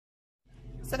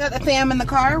So I got the fam in the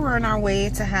car. We're on our way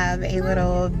to have a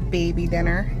little baby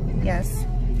dinner. Yes.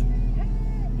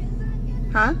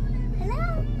 Huh?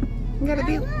 Hello. You gotta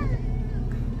be. Hello.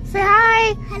 Say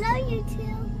hi. Hello, you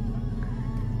two.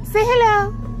 Say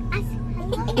hello.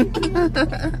 Hello.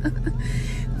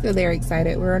 So they're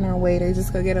excited. We're on our way to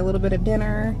just go get a little bit of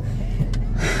dinner.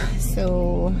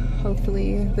 So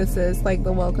hopefully this is like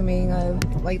the welcoming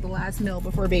of like the last meal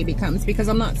before baby comes, because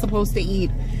I'm not supposed to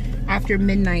eat after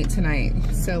midnight tonight.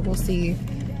 So we'll see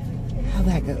how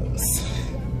that goes.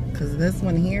 Cause this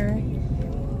one here,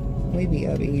 we be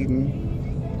up eating.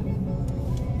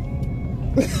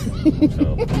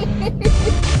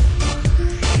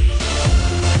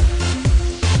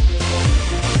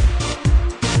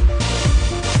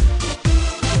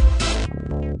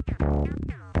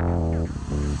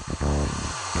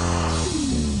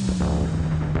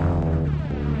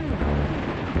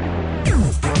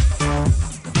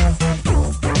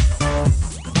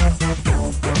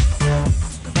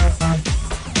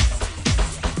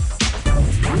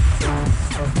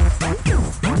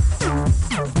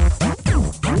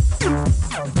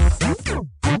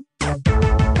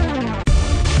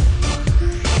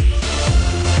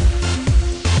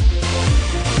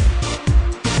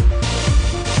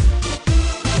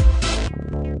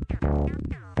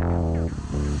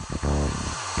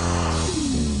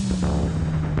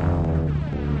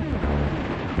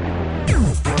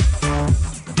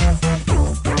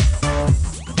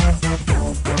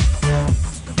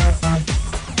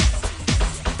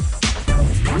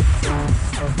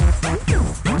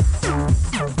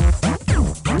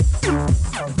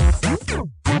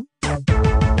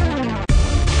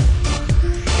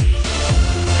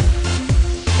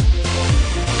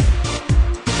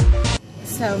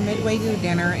 So midway through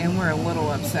dinner, and we're a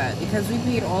little upset because we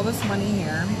paid all this money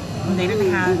here. And they didn't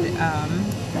have,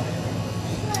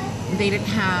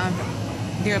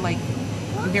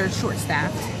 they're short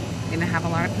staffed. They didn't have a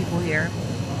lot of people here,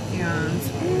 and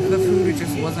the food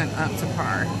just wasn't up to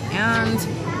par. And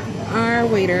our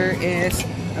waiter is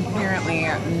apparently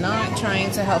not trying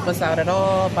to help us out at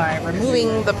all by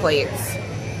removing the plates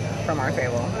from our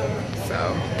table.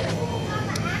 So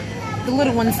the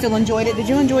little one still enjoyed it. Did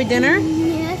you enjoy dinner?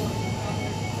 Yes.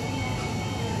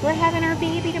 We're having our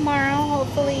baby tomorrow,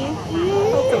 hopefully.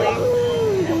 Hopefully.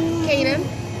 Kaden,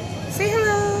 say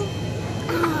hello.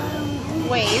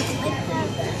 Wave.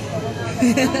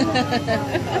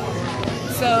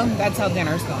 So that's how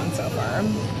dinner's going so far.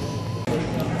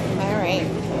 All right.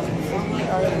 We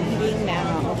are eating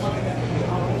now.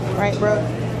 Right, Brooke?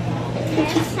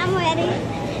 Yes, I'm ready.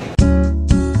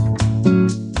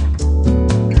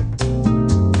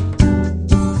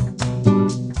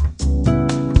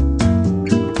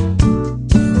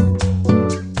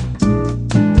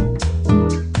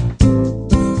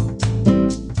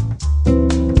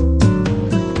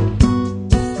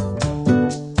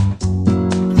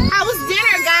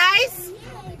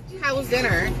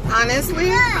 Dinner. Honestly,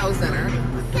 how was dinner?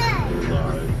 Good.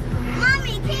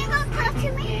 Mommy, can you go close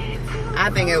to me? I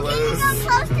think it was Can you go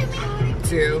close to me?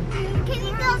 2. Can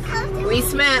you go close to me? We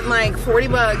spent like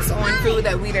 $40 on food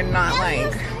that we did not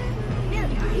like.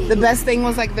 The best thing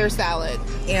was like their salad,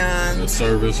 and the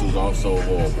service was also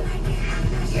horrible.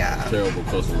 Yeah. Terrible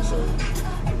customer service.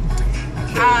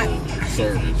 Terrible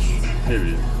service.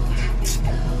 Period.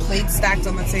 Plates stacked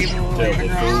on the table. Terrible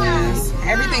food.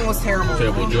 Everything was terrible.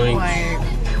 Terrible drinks. Like,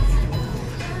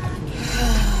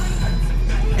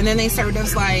 and then they served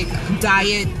us like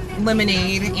diet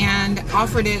lemonade and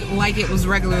offered it like it was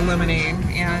regular lemonade,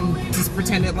 and just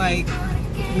pretended like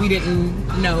we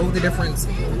didn't know the difference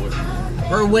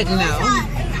or wouldn't know.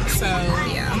 So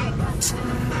yeah.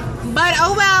 But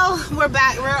oh well, we're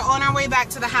back. We're on our way back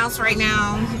to the house right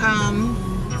now.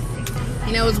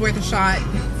 You know, it was worth a shot.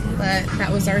 But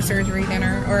that was our surgery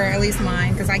dinner, or at least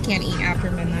mine, because I can't eat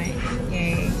after midnight.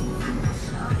 Yay.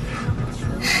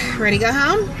 Ready to go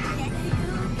home?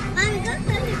 Mommy, go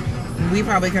close. We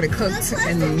probably could have cooked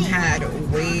and had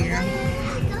way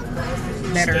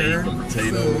better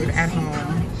food at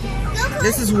home.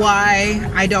 This is why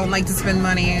I don't like to spend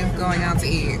money going out to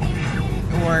eat,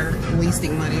 or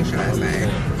wasting money, should I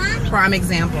say. Prime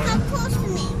example. Come close to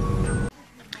me.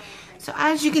 So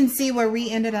as you can see where we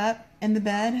ended up in the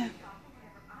bed.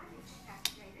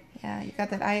 Yeah, you got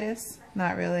that itis?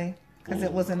 Not really, because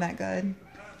it wasn't that good.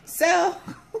 So,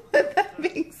 with that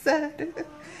being said,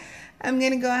 I'm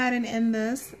going to go ahead and end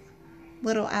this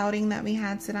little outing that we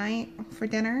had tonight for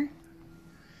dinner.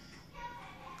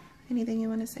 Anything you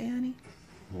want to say, honey?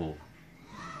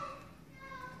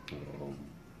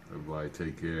 Everybody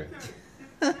take care.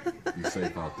 Be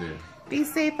safe out there. Be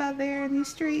safe out there in these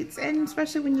streets, and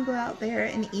especially when you go out there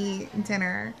and eat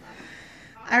dinner.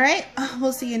 All right,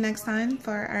 we'll see you next time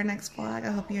for our next vlog.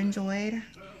 I hope you enjoyed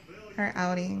our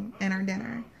outing and our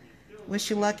dinner. Wish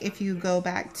you luck if you go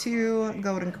back to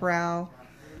Golden Corral.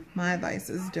 My advice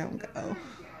is don't go,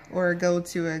 or go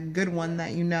to a good one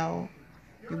that you know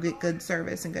you'll get good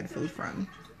service and good food from.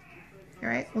 All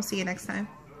right, we'll see you next time.